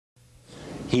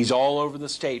He's all over the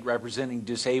state representing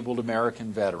disabled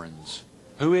American veterans.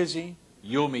 Who is he?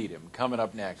 You'll meet him coming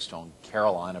up next on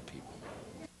Carolina People.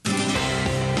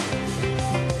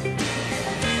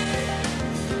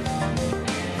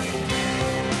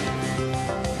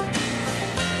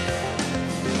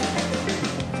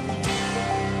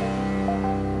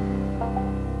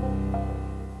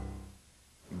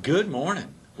 Good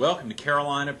morning. Welcome to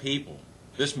Carolina People.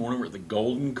 This morning we're at the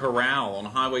Golden Corral on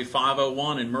Highway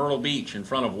 501 in Myrtle Beach in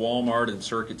front of Walmart in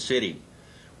Circuit City.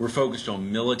 We're focused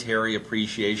on Military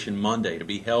Appreciation Monday to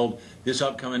be held this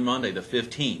upcoming Monday, the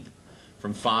 15th,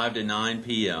 from 5 to 9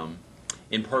 p.m.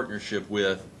 in partnership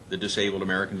with the Disabled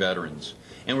American Veterans.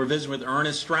 And we're visiting with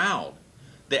Earnest Stroud,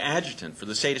 the adjutant for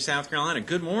the state of South Carolina.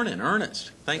 Good morning,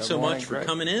 Ernest. Thanks so much for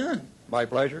coming in. My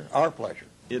pleasure. Our pleasure.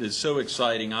 It is so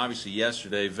exciting. Obviously,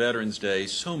 yesterday, Veterans Day,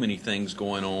 so many things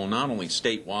going on, not only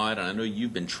statewide, and I know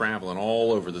you've been traveling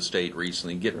all over the state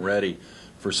recently, getting ready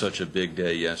for such a big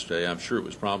day yesterday. I'm sure it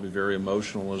was probably very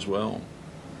emotional as well.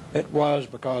 It was,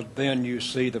 because then you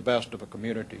see the best of a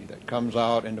community that comes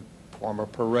out in the form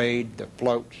of parade, the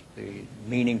floats, the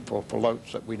meaningful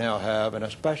floats that we now have, and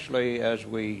especially as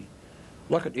we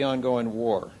look at the ongoing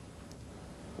war,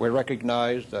 we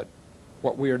recognize that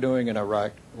what we are doing in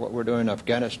Iraq, what we're doing in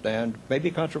Afghanistan, may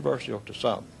be controversial to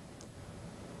some.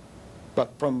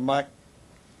 But from my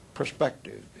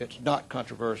perspective, it's not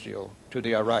controversial to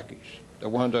the Iraqis, the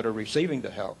ones that are receiving the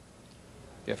help.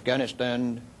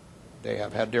 Afghanistan, they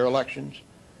have had their elections,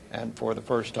 and for the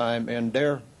first time in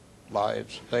their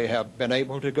lives, they have been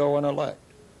able to go and elect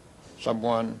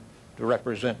someone to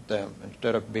represent them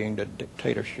instead of being the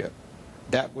dictatorship.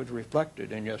 That was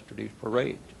reflected in yesterday's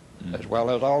parade, as well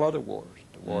as all other wars,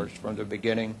 the wars from the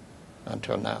beginning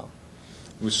until now.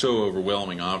 It was so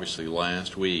overwhelming, obviously,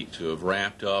 last week to have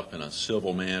wrapped up in a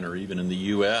civil manner, even in the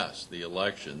U.S., the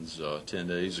elections 10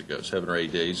 days ago, 7 or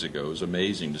 8 days ago. It was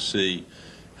amazing to see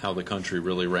how the country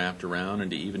really wrapped around, and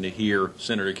to even to hear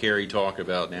Senator Kerry talk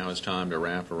about now it's time to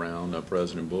wrap around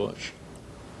President Bush.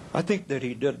 I think that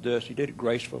he did this, he did it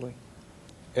gracefully.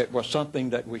 It was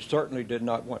something that we certainly did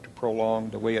not want to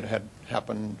prolong the way it had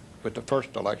happened with the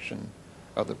first election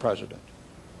of the president.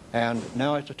 And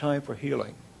now it's a time for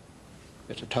healing.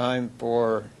 It's a time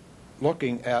for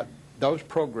looking at those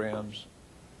programs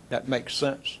that make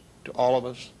sense to all of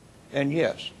us. And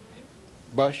yes,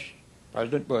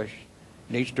 President Bush,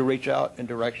 needs to reach out in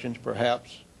directions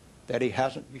perhaps that he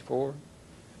hasn't before.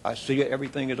 I see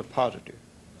everything as a positive.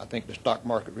 I think the stock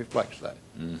market reflects that.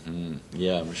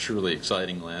 Yeah, it was surely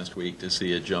exciting last week to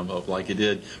see it jump up like it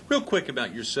did. Real quick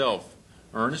about yourself,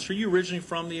 Ernest, are you originally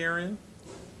from the area?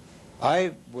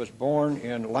 I was born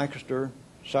in Lancaster,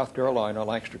 South Carolina,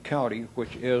 Lancaster County,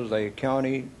 which is a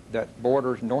county that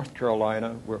borders North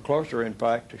Carolina. We're closer, in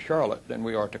fact, to Charlotte than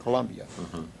we are to Columbia.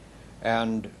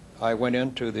 And I went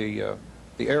into the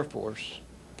Air Force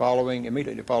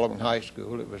immediately following high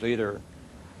school. It was either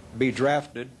be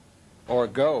drafted or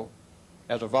go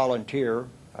as a volunteer.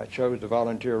 I chose the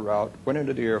volunteer route, went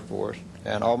into the Air Force,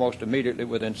 and almost immediately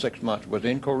within 6 months was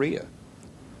in Korea.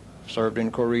 Served in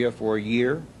Korea for a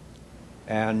year,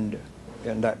 and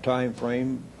in that time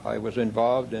frame I was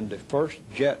involved in the first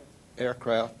jet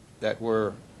aircraft that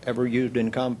were ever used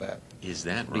in combat. Is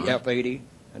that right? The F-80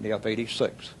 and the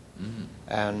F-86.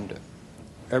 And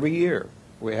every year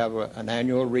we have an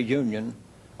annual reunion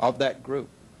of that group,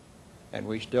 and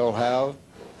we still have,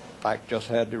 in fact, just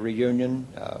had the reunion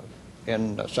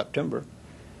in September,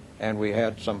 and we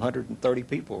had some 130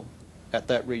 people at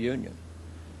that reunion.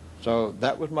 So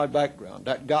that was my background.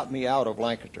 That got me out of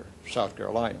Lancaster, South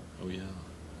Carolina. Oh, yeah.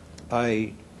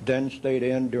 I then stayed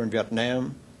in during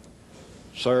Vietnam,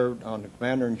 served on the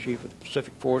Commander-in-Chief of the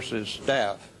Pacific Forces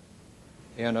staff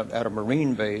at a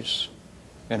Marine base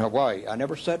in Hawaii. I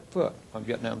never set foot on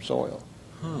Vietnam soil.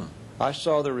 I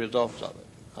saw the results of it.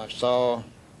 I saw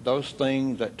those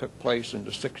things that took place in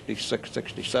the 66,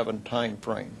 67 time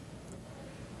frame.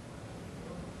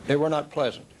 They were not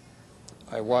pleasant.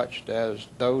 I watched as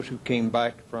those who came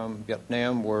back from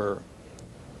Vietnam were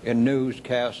in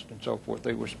newscasts and so forth.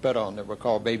 They were spit on. They were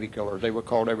called baby killers. They were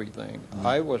called everything.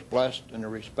 I was blessed in the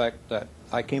respect that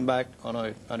I came back on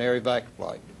an air evac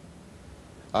flight.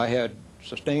 I had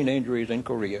sustained injuries in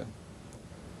Korea,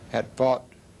 had fought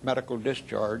medical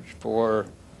discharge for,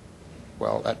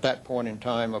 well, at that point in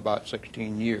time, about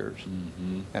 16 years.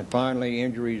 And finally,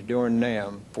 injuries during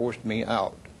NAM forced me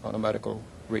out on a medical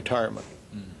retirement.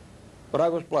 But I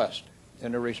was blessed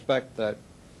in the respect that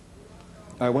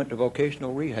I went to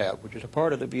vocational rehab, which is a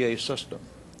part of the VA system.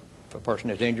 If a person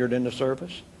is injured in the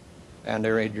service, and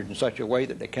they're injured in such a way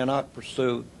that they cannot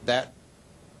pursue that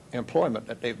employment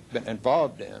that they've been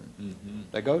involved in.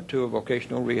 They go to a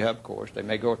vocational rehab course. They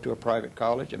may go to a private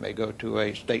college. They may go to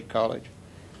a state college.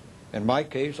 In my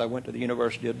case, I went to the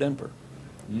University of Denver.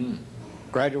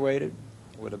 Graduated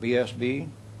with a BSBA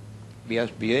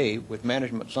with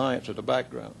management science as a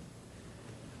background.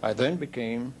 I then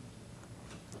became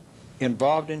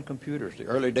involved in computers, the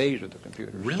early days of the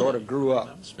computers. Really? Sort of grew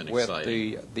up with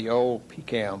exciting. the old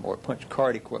PCAM or punch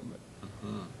card equipment.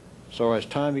 So as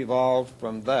time evolved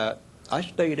from that, I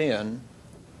stayed in,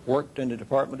 worked in the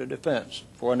Department of Defense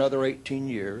for another 18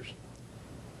 years,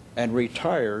 and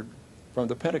retired from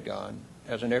the Pentagon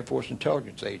as an Air Force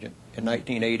intelligence agent in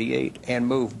 1988 and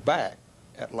moved back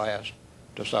at last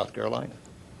to South Carolina.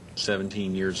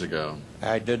 17 years ago.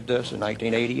 I did this in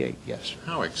 1988, yes.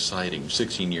 How exciting,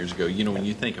 16 years ago. You know, when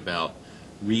you think about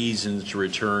reasons to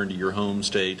return to your home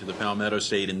state, to the Palmetto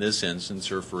State in this instance,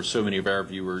 or for so many of our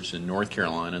viewers in North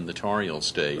Carolina and the Tar Heel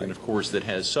State, Right. and of course that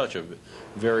has such a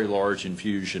very large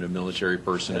infusion of military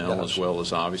personnel as well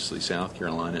as obviously South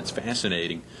Carolina. It's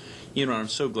fascinating. You know, I'm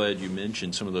so glad you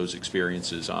mentioned some of those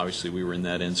experiences. Obviously, we were in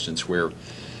that instance where,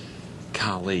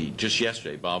 golly, just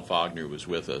yesterday, Bob Faulkner was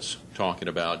with us talking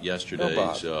about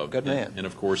yesterday's. Good man. And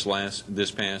of course,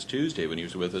 this past Tuesday when he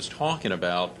was with us talking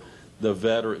about the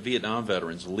Vietnam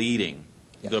veterans leading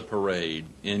the parade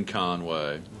in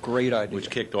Conway. Great idea. Which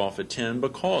kicked off at 10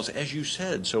 because, as you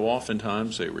said, so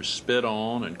oftentimes they were spit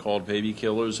on and called baby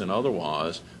killers and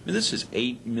otherwise. I mean, this is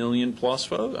 8 million plus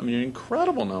folks. I mean, an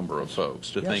incredible number of folks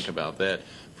to think about that.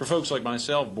 For folks like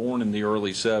myself, born in the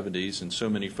early 70s, and so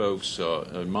many folks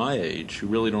my age who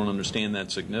really don't understand that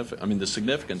the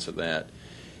significance of that,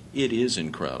 it is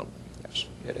incredible. Yes,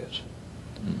 it is.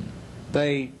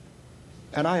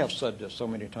 And I have said this so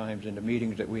many times in the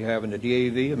meetings that we have in the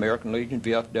DAV, American Legion,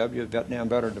 VFW, Vietnam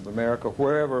Veterans of America,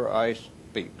 wherever I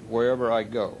speak, wherever I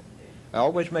go, I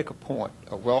always make a point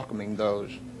of welcoming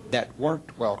those that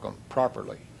weren't welcomed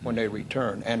properly when they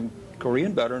return. And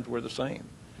Korean veterans were the same.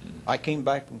 I came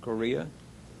back from Korea.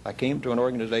 I came to an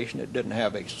organization that didn't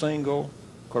have a single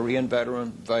Korean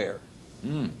veteran there.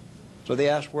 So they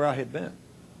asked where I had been.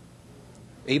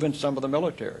 Even some of the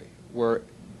military were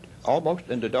almost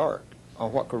in the dark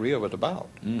on what Korea was about.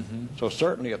 So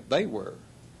certainly if they were,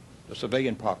 the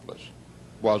civilian populace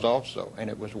was also, and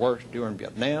it was worse during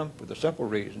Vietnam for the simple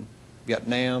reason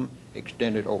Vietnam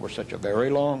extended over such a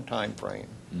very long time frame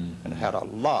and had a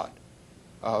lot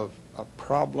of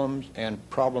problems, and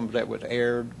problems that was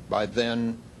aired by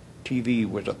then. TV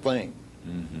was a thing.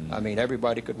 I mean,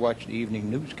 everybody could watch the evening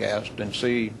newscast and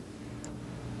see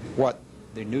what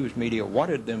the news media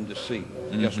wanted them to see,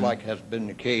 just like has been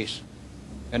the case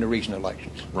in the recent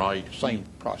elections. Right. Same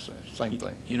process, same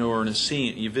thing. You know, Ernest,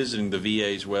 you're visiting the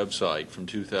VA's website from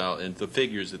 2000, and the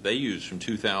figures that they use from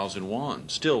 2001,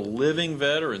 still living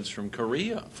veterans from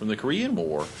Korea, from the Korean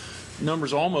War,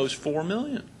 numbers almost 4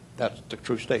 million. That's the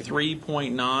true statement.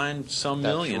 3.9 some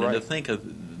That's million. right. And to think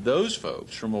of those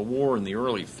folks from a war in the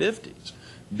early 50s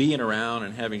being around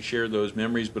and having shared those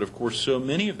memories, but of course so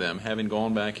many of them having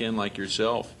gone back in, like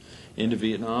yourself, into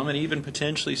Vietnam, and even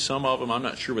potentially some of them, I'm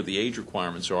not sure what the age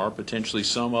requirements are, potentially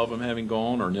some of them having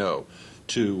gone or no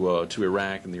to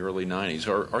Iraq in the early 90s.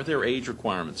 Are there age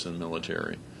requirements in the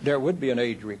military? There would be an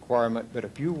age requirement, but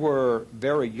if you were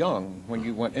very young when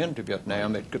you went into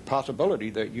Vietnam, it's a possibility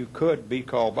that you could be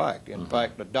called back. In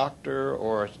fact, a doctor,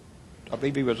 or I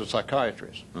believe he was a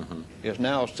psychiatrist, is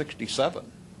now 67,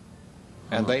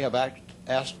 and they have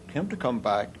asked him to come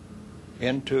back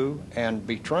into and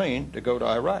be trained to go to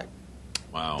Iraq.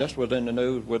 Wow. This was in the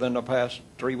news within the past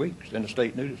 3 weeks in the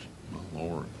state news. Oh,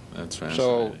 Lord, that's fascinating.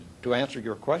 So to answer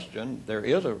your question, there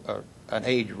is an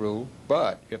age rule,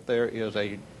 but if there is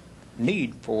a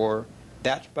need for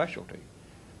that specialty,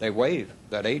 they waive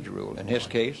that age rule. In his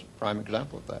case, prime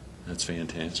example of that. That's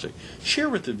fantastic. Share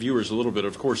with the viewers a little bit.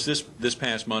 Of course, this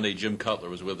past Monday, Jim Cutler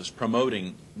was with us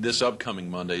promoting this upcoming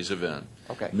Monday's event.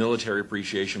 Okay. Military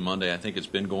Appreciation Monday. I think it's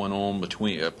been going on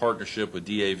between a partnership with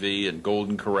DAV and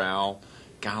Golden Corral,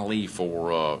 golly,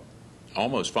 for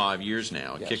almost 5 years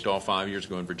now. It kicked off 5 years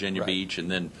ago in Virginia Beach, and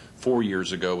then 4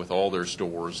 years ago with all their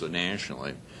stores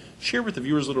nationally. Share with the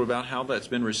viewers a little about how that's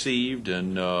been received,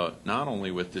 and not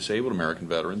only with disabled American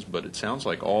veterans, but it sounds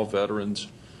like all veterans.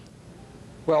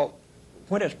 Well,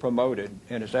 when it's promoted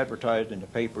and it's advertised in the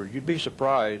papers, you'd be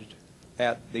surprised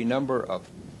at the number of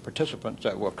participants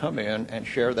that will come in and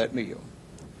share that meal.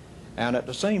 And at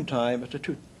the same time,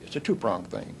 it's a two-pronged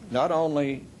thing. Not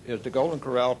only is the Golden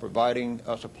Corral providing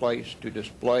us a place to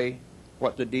display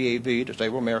what the DAV,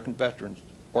 Disabled American Veterans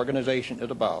Organization,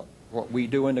 is about, what we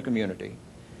do in the community.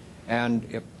 And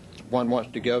if one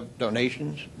wants to give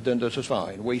donations, then this is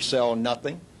fine. We sell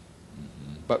nothing,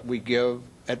 but we give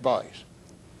advice.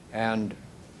 And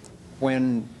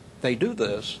when they do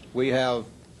this, we have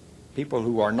people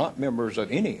who are not members of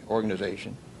any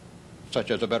organization, such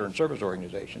as a veteran service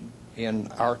organization. In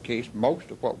our case,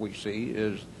 most of what we see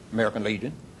is American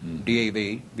Legion,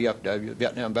 DAV, VFW,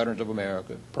 Vietnam Veterans of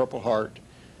America, Purple Heart,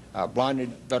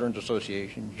 Blinded Veterans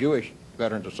Association, Jewish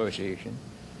Veterans Association,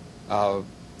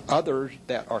 others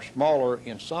that are smaller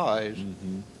in size,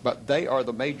 but they are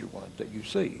the major ones that you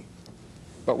see.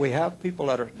 But we have people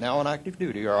that are now on active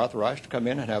duty are authorized to come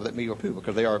in and have that meal too,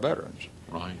 because they are veterans.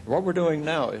 Right. What we're doing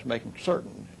now is making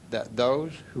certain that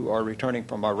those who are returning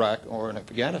from Iraq or in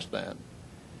Afghanistan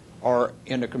are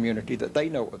in the community, that they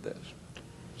know of this.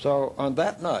 So on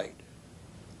that night,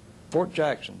 Fort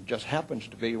Jackson just happens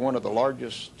to be one of the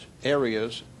largest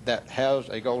areas that has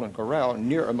a Golden Corral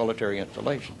near a military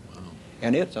installation. Wow.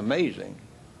 And it's amazing.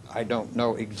 I don't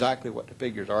know exactly what the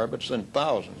figures are, but it's in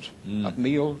thousands of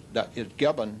meals that is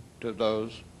given to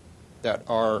those that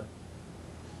are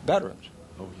veterans.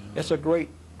 Oh, yeah. It's a great,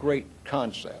 great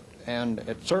concept, and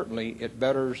it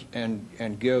betters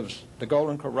and gives the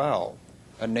Golden Corral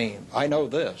a name. I know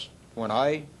this. When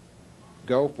I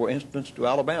go, for instance, to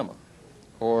Alabama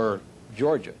or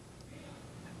Georgia,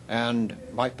 and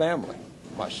my family,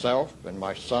 myself and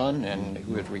my son, and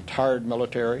who is retired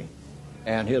military,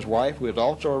 and his wife, who is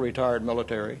also a retired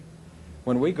military,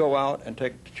 when we go out and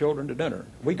take the children to dinner,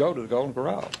 we go to the Golden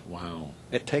Corral. Wow.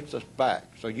 It takes us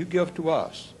back. So you give to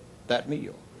us that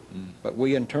meal, but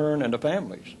we in turn and the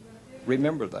families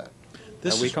remember that.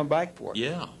 And we come back for it.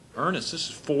 Yeah. Ernest, this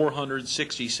is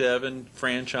 467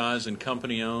 franchise and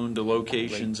company-owned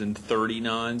locations in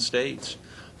 39 states.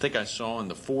 I think I saw in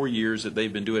the 4 years that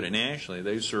they've been doing it nationally,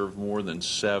 they've served more than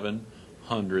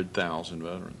 700,000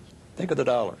 veterans. Think of the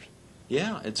dollars.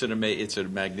 Yeah, it's a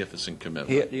magnificent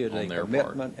commitment. It is a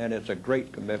commitment, and it's a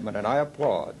great commitment, and I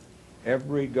applaud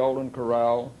every Golden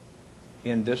Corral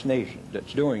in this nation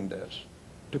that's doing this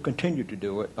to continue to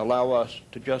do it, allow us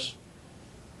to just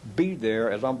be there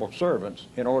as humble servants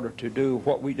in order to do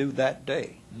what we do that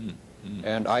day.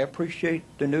 And I appreciate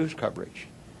the news coverage,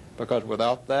 because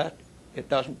without that,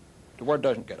 the word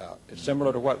doesn't get out. It's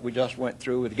similar to what we just went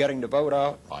through with getting the vote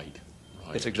out. Right.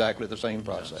 It's exactly the same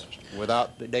process.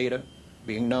 Without the data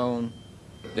being known,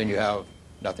 then you have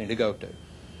nothing to go to.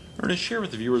 Ernest, share with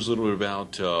the viewers a little bit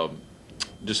about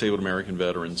disabled American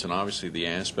veterans, and obviously the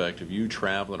aspect of you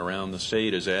traveling around the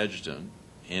state as adjutant,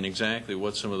 and exactly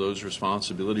what some of those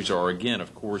responsibilities are. Again,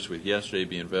 of course, with yesterday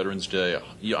being Veterans Day,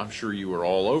 I'm sure you were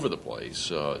all over the place.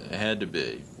 It had to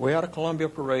be. We had a Columbia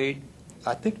parade.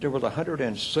 I think there was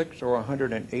 106 or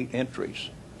 108 entries,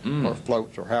 or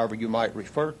floats, or however you might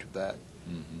refer to that,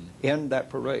 in that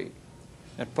parade.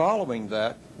 And following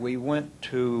that, we went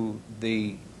to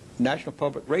the National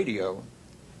Public Radio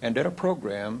and did a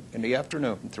program in the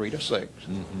afternoon from 3 to 6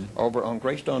 over on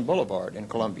Greystone Boulevard in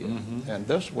Columbia. And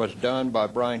this was done by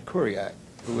Brian Kuriak,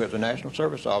 who is a National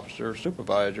Service Officer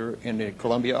Supervisor in the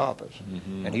Columbia office.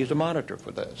 And he's a monitor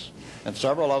for this. And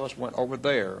several of us went over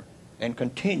there and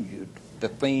continued the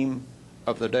theme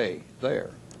of the day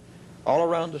there. All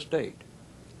around the state,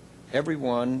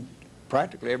 everyone,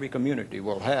 practically every community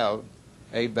will have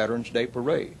a Veterans Day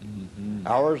parade.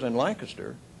 Ours in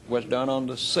Lancaster was done on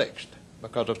the 6th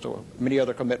because of so many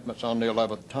other commitments on the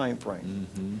 11th time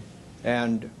frame.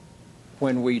 And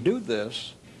when we do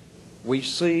this, we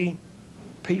see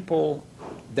people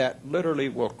that literally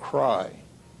will cry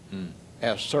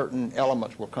as certain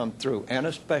elements will come through, and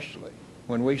especially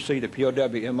when we see the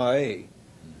POW MIA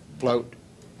float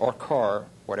or car,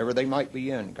 whatever they might be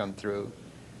in, come through.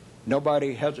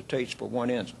 Nobody hesitates for one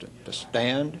instant to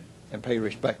stand and pay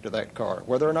respect to that car,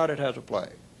 whether or not it has a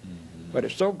flag. But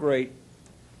it's so great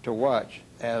to watch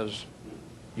as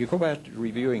you go back to the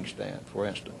reviewing stand, for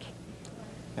instance,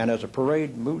 and as a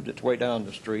parade moves its way down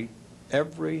the street,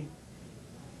 every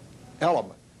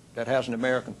element that has an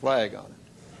American flag on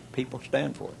it, people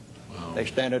stand for it. Wow. They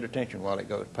stand at attention while it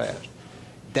goes past.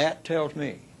 That tells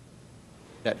me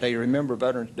that they remember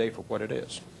Veterans Day for what it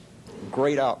is.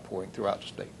 Great outpouring throughout the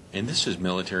state. And this is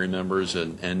military members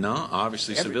and not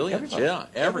obviously civilians. Everybody. Yeah,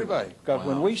 everybody. Because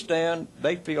when we stand,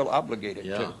 they feel obligated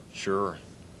Yeah, to. sure.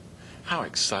 How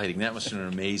exciting. That was an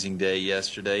amazing day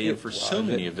yesterday, and for so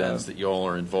many events that you all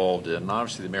are involved in. And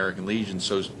obviously the American Legion,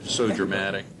 so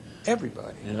dramatic.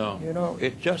 Everybody. Yeah. You know,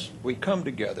 we come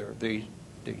together. The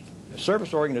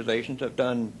service organizations have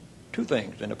done two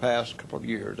things in the past couple of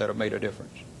years that have made a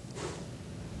difference.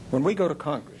 When we go to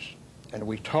Congress and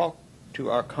we talk to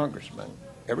our congressmen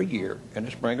every year in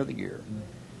the spring of the year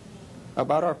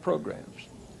about our programs,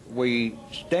 we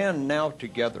stand now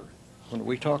together when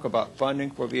we talk about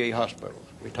funding for VA hospitals.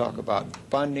 We talk about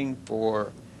funding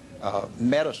for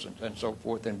medicines and so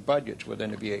forth, and budgets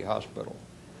within the VA hospital.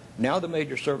 Now the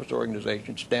major service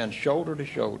organizations stand shoulder to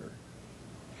shoulder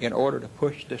in order to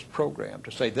push this program,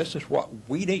 to say this is what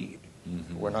we need.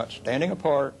 Mm-hmm. We're not standing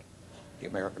apart. The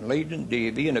American Legion,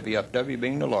 DAV, and the VFW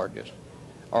being the largest,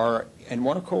 are in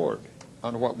one accord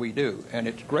on what we do. And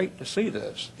it's great to see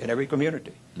this in every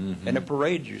community. Mm-hmm. In the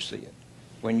parades you see it.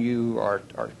 When you are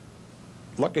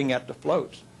looking at the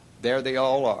floats, there they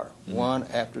all are, mm-hmm. one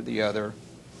after the other,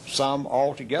 some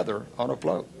all together on a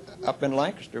float. Up in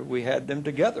Lancaster, we had them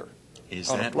together. Is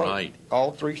on that a float, right?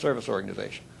 All three service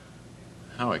organizations.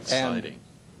 How exciting.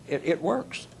 And it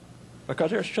works, because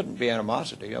there shouldn't be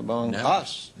animosity among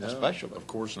us, especially. Of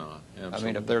course not. Absolutely. I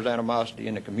mean, if there's animosity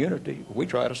in the community, we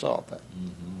try to solve that.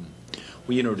 Mm-hmm.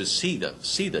 Well, you know, to see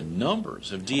the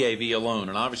numbers of DAV alone,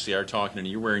 and obviously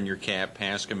you're wearing your cap,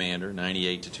 past commander,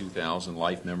 98 to 2000,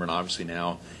 life member, and obviously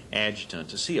now adjutant.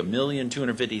 To see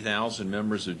 1,250,000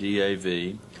 members of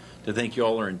DAV, to think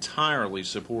y'all are entirely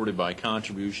supported by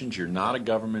contributions, you're not a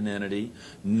government entity,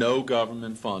 no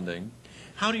government funding.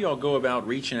 How do y'all go about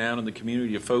reaching out in the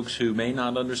community of folks who may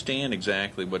not understand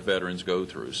exactly what veterans go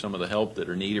through, some of the help that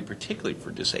are needed, particularly for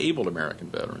disabled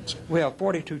American veterans? We have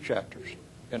 42 chapters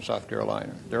in South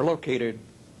Carolina. They're located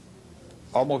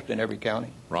almost in every county.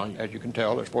 Right. As you can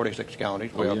tell, there's 46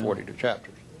 counties. We have 42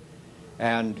 chapters.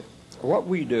 And what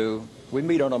we do, we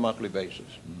meet on a monthly basis.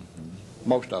 Mm-hmm.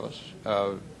 Most of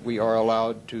us. We are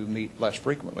allowed to meet less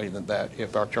frequently than that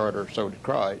if our charter so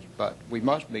decries, but we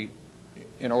must meet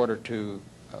in order to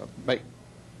make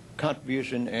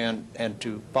contribution and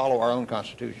to follow our own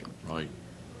Constitution. Right.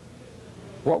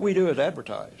 What we do is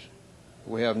advertise.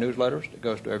 We have newsletters that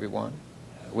goes to everyone.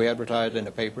 We advertise in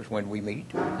the papers when we meet.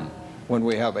 Mm-hmm. When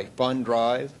we have a fund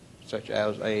drive, such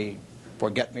as a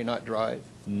Forget-Me-Not drive.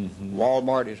 Mm-hmm.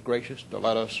 Walmart is gracious to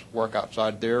let us work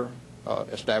outside their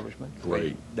establishment.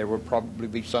 Great. There will probably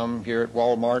be some here at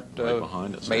Walmart. Right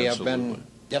behind us. May Absolutely. Have been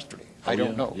yesterday. I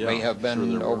don't know. Yeah. May have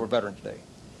been Sure over Veterans Day.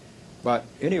 But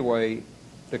anyway,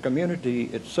 the community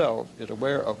itself is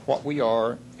aware of what we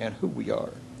are and who we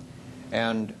are.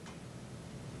 And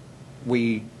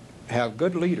we have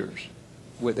good leaders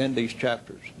within these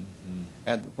chapters. Mm-hmm.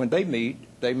 And when they meet,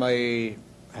 they may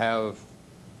have,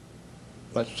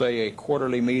 let's say, a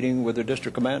quarterly meeting with the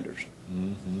district commanders.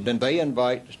 Mm-hmm. Then they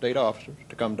invite the state officers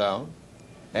to come down,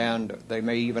 and they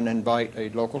may even invite a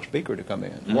local speaker to come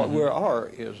in. Mm-hmm. What we are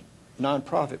is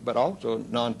nonprofit, but also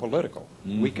non-political.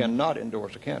 Mm-hmm. We cannot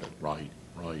endorse a candidate. Right,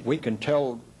 right. We can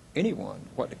tell anyone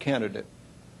what the candidate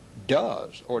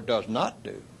does or does not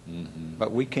do, mm-hmm.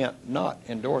 but we can't not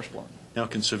endorse one. Now,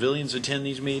 can civilians attend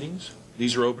these meetings?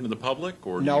 These are open to the public?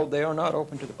 Or no, they are not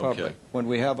open to the public. Okay. When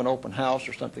we have an open house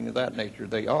or something of that nature,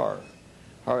 they are.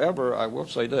 However, I will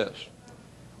say this.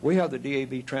 We have the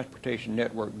DAV Transportation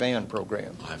Network van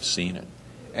program. I've seen it.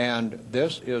 And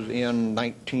this is in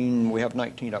 19, we have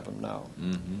 19 of them now.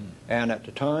 Mm-hmm. And at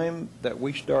the time that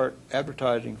we start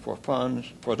advertising for funds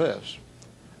for this,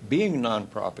 being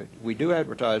nonprofit, we do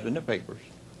advertise in the papers,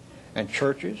 and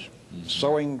churches, mm-hmm.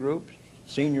 sewing groups,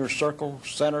 senior circle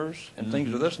centers, and mm-hmm.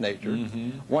 things of this nature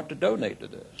mm-hmm. want to donate to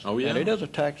this. Oh, yeah? And it is a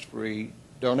tax-free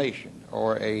donation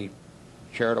or a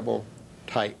charitable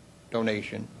type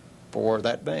donation for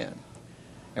that van.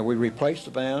 And we replace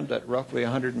the vans at roughly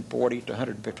 140 to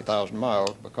 150,000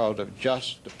 miles because of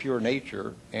just the pure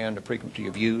nature and the frequency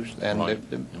of use, and right.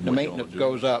 the maintenance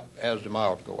goes up as the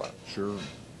miles go up. Sure.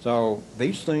 So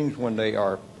these things, when they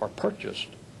are purchased,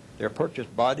 they're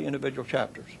purchased by the individual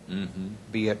chapters, mm-hmm.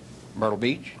 be it Myrtle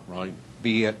Beach, right.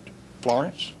 be it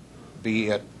Florence, be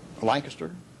it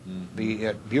Lancaster, mm-hmm. be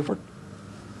it Beaufort.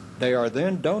 They are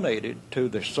then donated to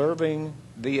the serving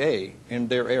VA in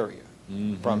their area.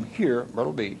 Mm-hmm. From here,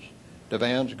 Myrtle Beach, the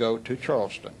vans go to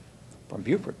Charleston. From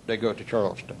Beaufort, they go to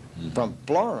Charleston. Mm-hmm. From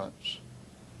Florence,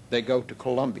 they go to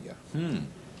Columbia. Mm.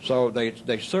 So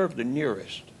they serve the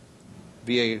nearest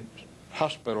VA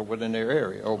hospital within their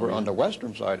area. Over on the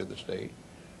western side of the state,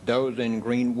 those in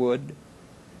Greenwood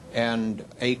and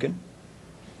Aiken,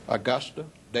 Augusta,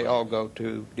 they all go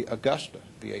to the Augusta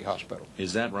VA hospital.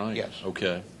 Is that right? Yes.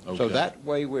 Okay. So that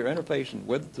way we're interfacing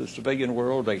with the civilian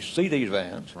world. They see these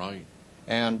vans. Right.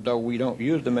 And though we don't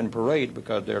use them in parade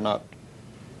because they're not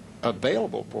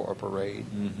available for a parade,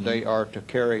 mm-hmm. they are to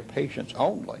carry patients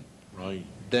only. Right.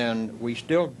 Then we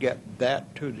still get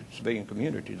that to the civilian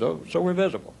community. So we're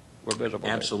visible. We're visible.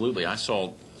 Absolutely. I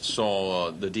saw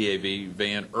the DAV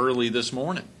van early this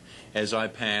morning. as I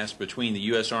pass between the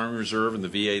U.S. Army Reserve and the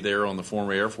VA there on the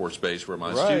former Air Force Base where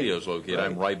my Right, studio is located. right.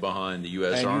 I'm right behind the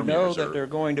U.S. And Army you know Reserve. that they're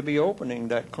going to be opening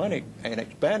that clinic and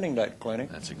expanding that clinic.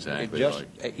 That's exactly just,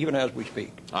 right. Even as we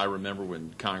speak. I remember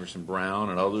when Congressman Brown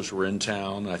and others were in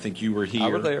town. I think you were here. I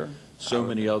was there. So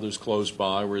many others close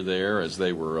by were there as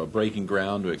they were breaking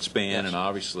ground to expand, Yes. and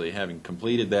obviously having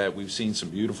completed that, we've seen some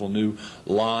beautiful new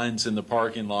lines in the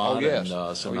parking lot. Oh, yes.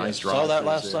 And some Oh, nice yes. Saw that drive-thrus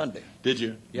last there. Sunday. Did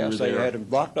you? Yes, you they were there? had them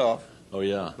blocked off, Oh,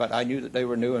 yeah. but I knew that they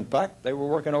were new. In fact, they were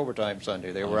working overtime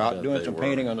Sunday. They were I out bet doing they some were.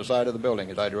 painting on the side of the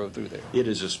building as I drove through there. It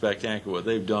is a spectacular what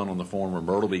they've done on the former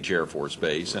Myrtle Beach Air Force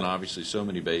Base, and obviously so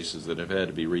many bases that have had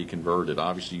to be reconverted.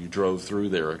 Obviously, you drove through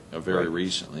there very Right.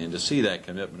 recently, and to see that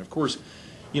commitment, of course,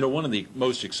 you know, one of the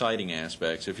most exciting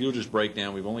aspects, if you'll just break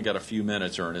down, we've only got a few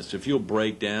minutes, Ernest, if you'll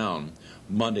break down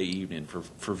Monday evening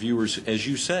for viewers, as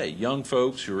you say, young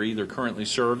folks who are either currently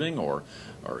serving or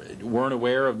weren't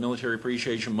aware of Military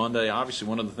Appreciation Monday. Obviously,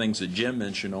 one of the things that Jim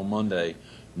mentioned on Monday,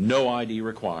 no ID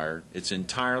required. It's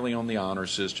entirely on the honor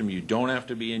system. You don't have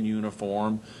to be in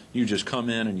uniform. You just come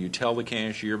in and you tell the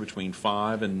cashier between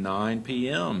 5 and 9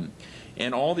 p.m.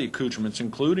 And all the accoutrements,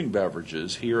 including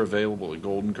beverages, here available at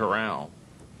Golden Corral.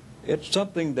 It's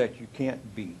something that you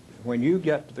can't beat. When you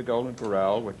get to the Golden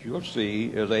Corral, what you'll see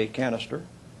is a canister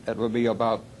that will be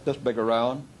about this big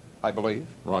around, I believe.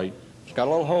 Right. It's got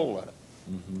a little hole in it.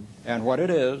 Mm-hmm. And what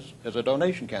it is a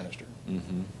donation canister.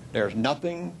 Mm-hmm. There's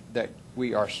nothing that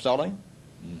we are selling.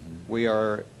 Mm-hmm. We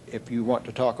are, if you want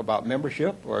to talk about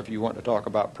membership or if you want to talk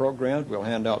about programs, we'll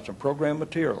hand out some program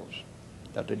materials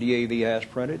that the DAV has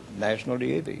printed, National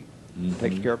DAV. Mm-hmm.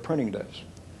 Takes care of printing this.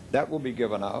 That will be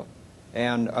given out.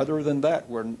 And other than that,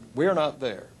 we're not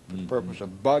there for the purpose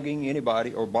of bugging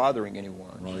anybody or bothering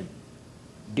anyone. Right.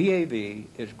 DAV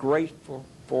is grateful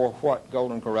for what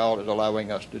Golden Corral is allowing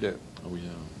us to do. Oh, yeah.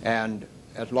 And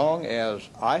as long as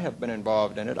I have been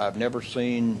involved in it, I've never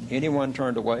seen anyone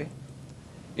turned away.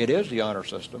 It is the honor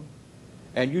system.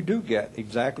 And you do get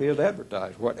exactly as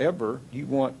advertised, whatever you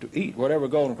want to eat, whatever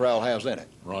Golden Corral has in it.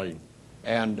 Right.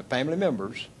 And the family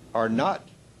members are not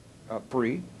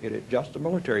free. It is just a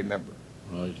military member.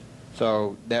 Right.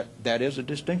 So that is a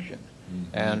distinction.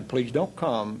 Mm-hmm. And please don't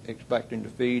come expecting to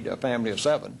feed a family of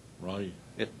 7. Right.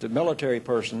 It's the military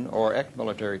person or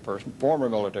ex-military person, former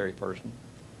military person,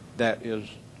 that is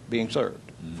being served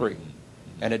free.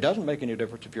 And it doesn't make any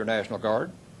difference if you're National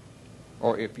Guard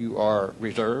or if you are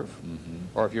Reserve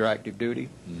or if you're active duty,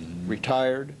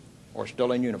 retired, or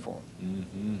still in uniform.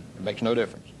 It makes no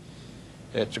difference.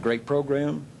 It's a great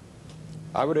program.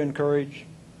 I would encourage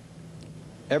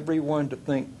everyone to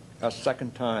think a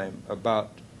second time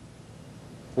about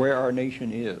where our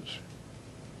nation is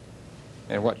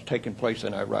and what's taking place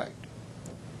in Iraq.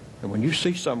 And when you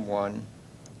see someone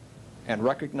and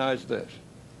recognize this,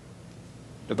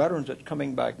 the veterans that's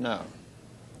coming back now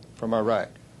from Iraq,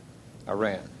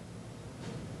 Iran,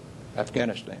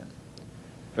 Afghanistan,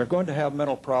 they're going to have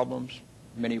mental problems,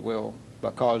 many will,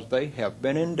 because they have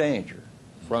been in danger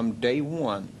from day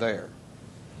one there.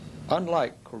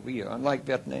 Unlike Korea, unlike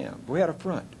Vietnam, we had a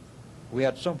front. We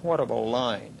had somewhat of a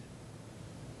line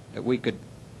that we could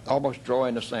almost draw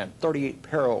in the sand, 38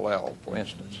 parallel, for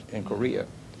instance, in Korea.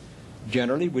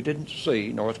 Generally, we didn't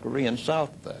see North Koreans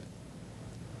south of that.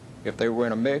 If they were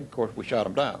in a MiG, of course, we shot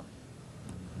them down.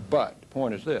 But the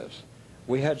point is this.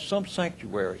 We had some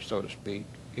sanctuary, so to speak,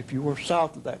 if you were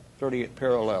south of that 38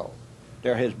 parallel.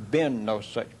 There has been no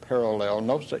such parallel,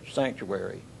 no such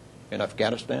sanctuary in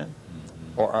Afghanistan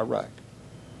or Iraq.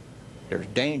 There's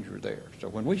danger there. So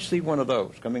when we see one of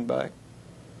those coming back,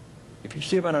 if you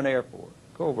see them in an airport,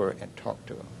 go over and talk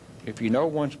to them. If you know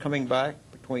one's coming back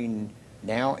between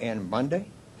now and Monday,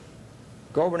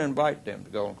 go over and invite them to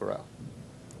Golden Corral.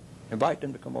 Invite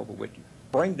them to come over with you.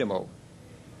 Bring them over.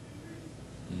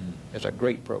 It's a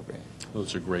great program.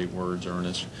 Those are great words,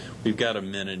 Ernest. We've got a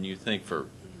minute, and you think for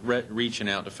reaching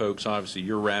out to folks, obviously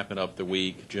you're wrapping up the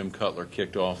week. Jim Cutler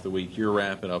kicked off the week. You're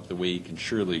wrapping up the week, and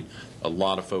surely a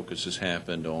lot of focus has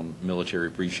happened on Military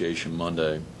Appreciation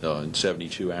Monday in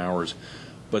 72 hours.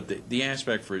 But the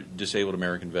aspect for disabled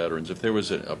American veterans, if there was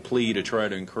a plea to try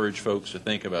to encourage folks to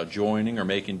think about joining or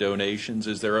making donations,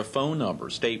 is there a phone number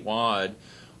statewide,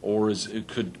 or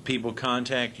could people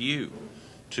contact you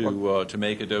to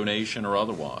make a donation or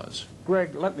otherwise?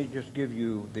 Greg, let me just give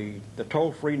you the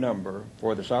toll-free number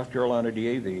for the South Carolina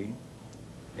DAV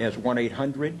is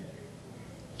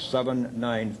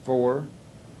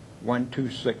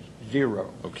 1-800-794-1260.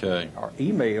 Okay. Our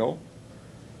email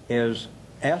is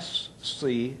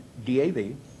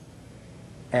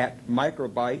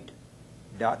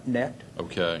scdAV@microbyte.net.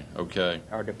 Okay. Okay.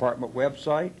 Our department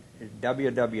website is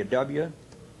www.scdAV.org.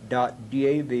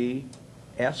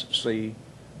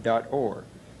 www.davsc.org.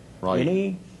 Right.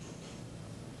 Any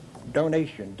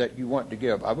donation that you want to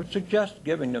give, I would suggest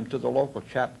giving them to the local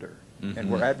chapter. And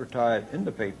we're advertised in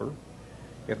the paper.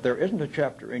 If there isn't a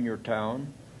chapter in your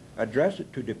town, address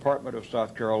it to Department of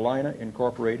South Carolina,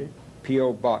 Incorporated,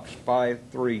 P.O. Box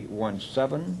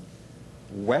 5317,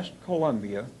 West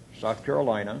Columbia, South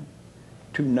Carolina,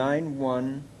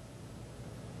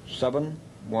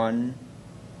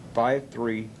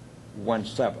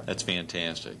 291715317. That's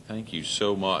fantastic. Thank you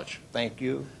so much. Thank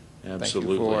you.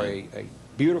 Absolutely. Thank you for a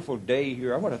beautiful day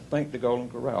here. I want to thank the Golden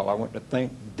Corral. I want to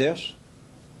thank this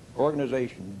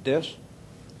organization, this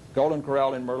Golden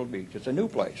Corral in Myrtle Beach. It's a new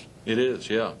place. It is,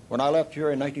 yeah. When I left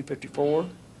here in 1954,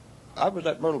 I was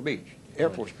at Myrtle Beach Air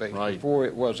Force Base before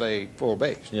it was a full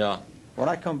base. Yeah. When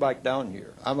I come back down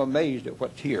here, I'm amazed at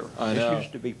what's here. I know. This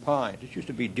used to be pines. This used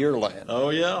to be deer land.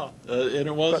 Oh, yeah. And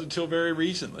it was until very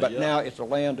recently. But yeah. now it's a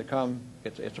land to come,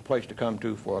 it's a place to come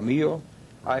to for a meal.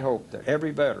 I hope that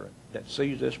every veteran that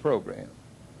sees this program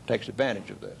takes advantage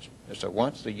of this. It's a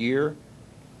once-a-year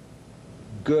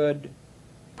good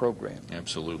program.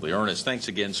 Absolutely. Ernest, thanks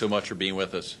again so much for being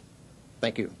with us.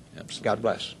 Thank you. Absolutely. God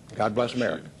bless. God bless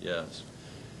America. Yes.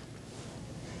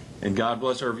 And God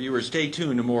bless our viewers. Stay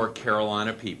tuned to more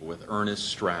Carolina People with Earnest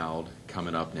Stroud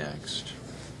coming up next.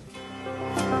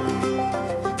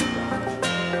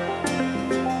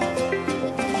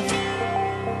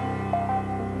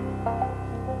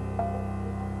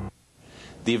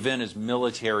 The event is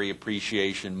Military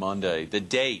Appreciation Monday. The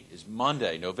date is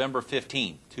Monday, November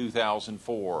 15,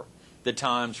 2004. The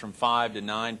times from 5 to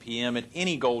 9 p.m. at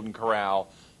any Golden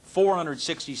Corral,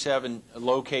 467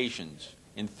 locations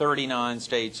in 39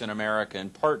 states in America in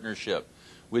partnership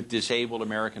with disabled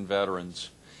American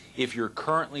veterans. If you're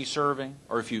currently serving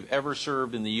or if you've ever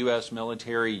served in the U.S.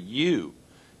 military, you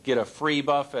get a free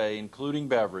buffet including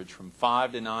beverage from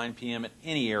 5 to 9 p.m. at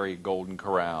any area Golden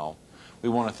Corral. We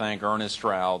want to thank Earnest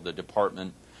Stroud, the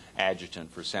Department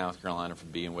Adjutant for South Carolina, for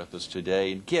being with us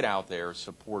today. And get out there,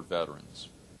 support veterans.